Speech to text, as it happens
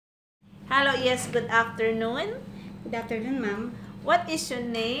Hello, yes, good afternoon. Good afternoon, ma'am. What is your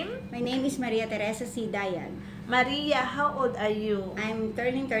name? My name is Maria Teresa C. Dayan. Maria, how old are you? I'm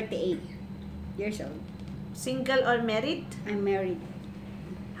turning 38 years old. Single or married? I'm married.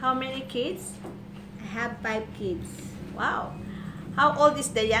 How many kids? I have 5 kids. Wow. How old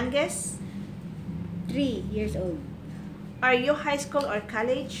is the youngest? 3 years old. Are you high school or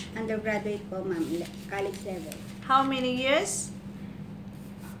college? Undergraduate po, ma'am. College level. How many years?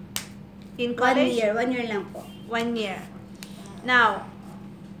 In 1 college? year. 1 year lang po. 1 year. Now,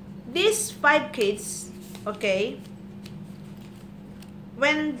 these 5 kids, okay,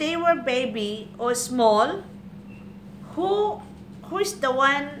 when they were baby or small, who is the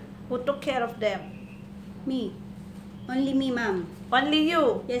one who took care of them? Me. Only me, ma'am. Only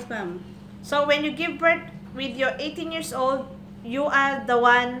you. Yes, ma'am. So when you give birth with your 18 years old, you are the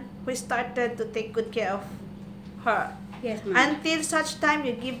one who started to take good care of her. Yes, ma'am. Until such time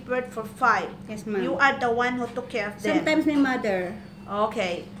you give birth for 5. Yes, ma'am. You are the one who took care of them. Sometimes my mother.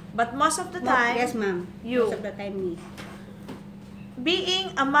 Okay. But most of the time, Yes, ma'am. you. Most of the time, me.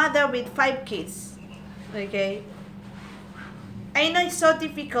 Being a mother with 5 kids, okay, I know it's so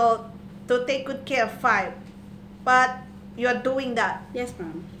difficult to take good care of 5, but you're doing that. Yes,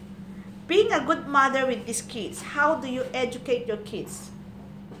 ma'am. Being a good mother with these kids, how do you educate your kids?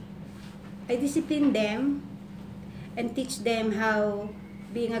 I discipline them and teach them how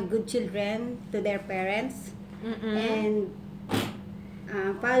being a good children to their parents. And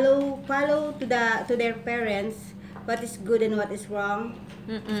follow to their parents what is good and what is wrong,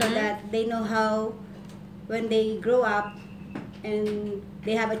 so that they know how when they grow up and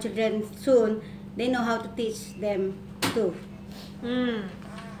they have a children soon, they know how to teach them too.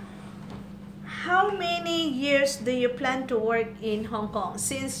 How many years do you plan to work in Hong Kong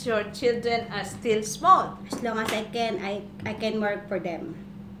since your children are still small? As long as I can work for them.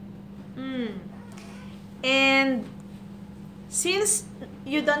 And since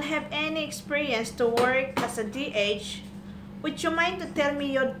you don't have any experience to work as a DH, would you mind to tell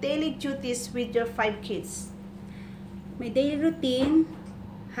me your daily duties with your 5 kids? My daily routine,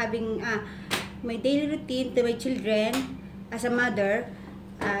 my daily routine to my children as a mother,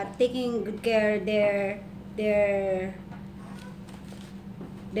 taking good care their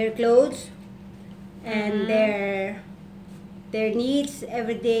clothes and their needs,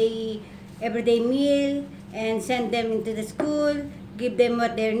 everyday meal, and send them into the school, give them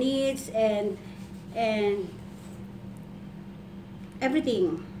what their needs, and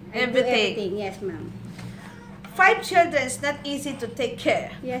everything. I do everything. Yes, ma'am. 5 children is not easy to take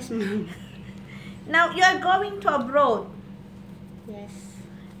care. Yes, ma'am. Now, you are going to abroad. Yes.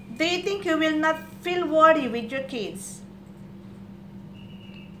 Do you think you will not feel worried with your kids?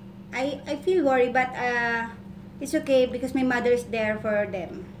 I feel worried, but it's okay because my mother is there for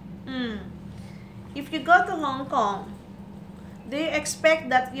them. If you go to Hong Kong, do you expect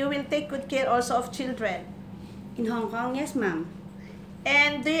that you will take good care also of children? In Hong Kong, yes, ma'am.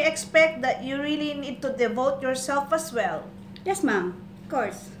 And do you expect that you really need to devote yourself as well? Yes, ma'am. Of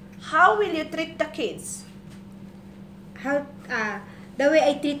course. How will you treat the kids? How the way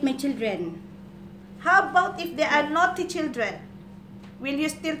I treat my children. How about if they are naughty children? Will you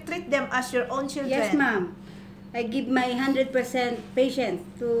still treat them as your own children? Yes, ma'am. I give my 100% patience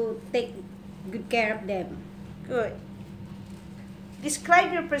to take good care of them. Good.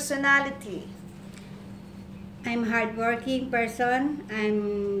 Describe your personality. I'm a hardworking person.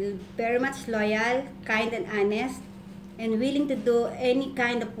 I'm very much loyal, kind and honest, and willing to do any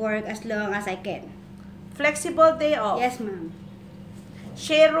kind of work as long as I can. Flexible day off. Yes, ma'am.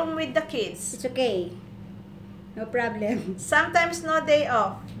 Share room with the kids. It's okay. No problem. Sometimes no day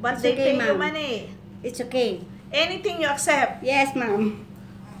off, but It's they okay, pay you ma'am. money. It's okay. Anything you accept Yes, ma'am.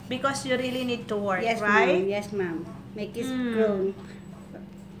 because you really need to work, Yes, right? ma'am. Yes, ma'am. My kids grown.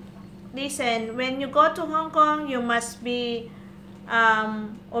 Listen, when you go to Hong Kong, you must be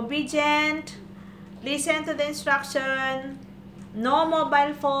obedient, listen to the instruction, no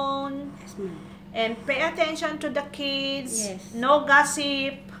mobile phone, Yes, ma'am. and pay attention to the kids, Yes. no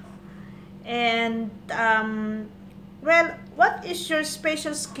gossip, and well, what is your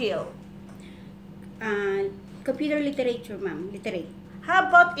special skill? Computer literature, ma'am. Literate. How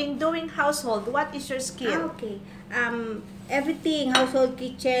about in doing household? What is your skill? Okay. Everything, household,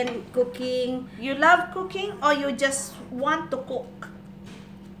 kitchen, cooking. You love cooking or you just want to cook?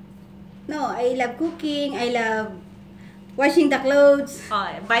 No, I love cooking. I love washing the clothes. Oh,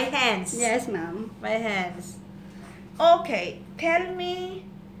 by hands. Yes, ma'am. By hands. Okay, tell me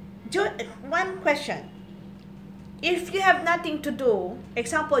one question. If you have nothing to do,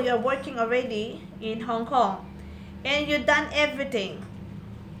 example, you're working already in Hong Kong, and you've done everything,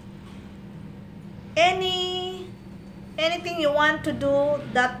 anything you want to do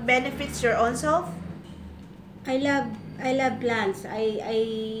that benefits your own self? I love plants.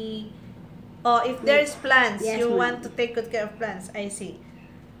 Or if there's plants, Yes, you ma'am. want to take good care of plants. I see.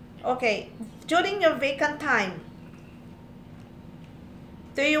 Okay. During your vacant time,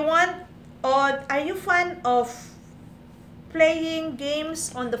 do you want or are you fan of playing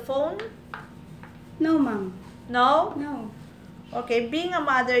games on the phone? No, ma'am. No? No. Okay, being a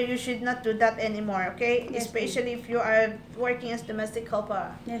mother, you should not do that anymore, okay? Yes, Especially if you are working as domestic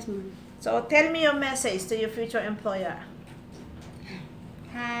helper. Yes, ma'am. So tell me your message to your future employer.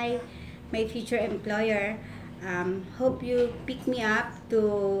 Hi, my future employer. Hope you pick me up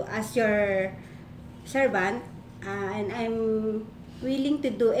to as your servant, and I'm willing to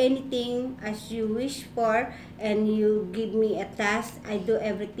do anything as you wish for, and you give me a task. I do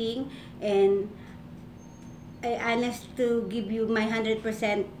everything, and I honest to give you my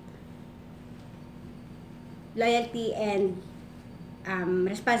 100% loyalty and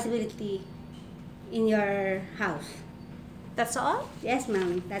responsibility in your house. That's all? Yes,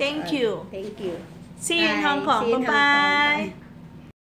 ma'am. That's Thank all. you. Thank you. See you in Bye. Hong Kong. See you in Hong Kong. Bye-bye. Bye.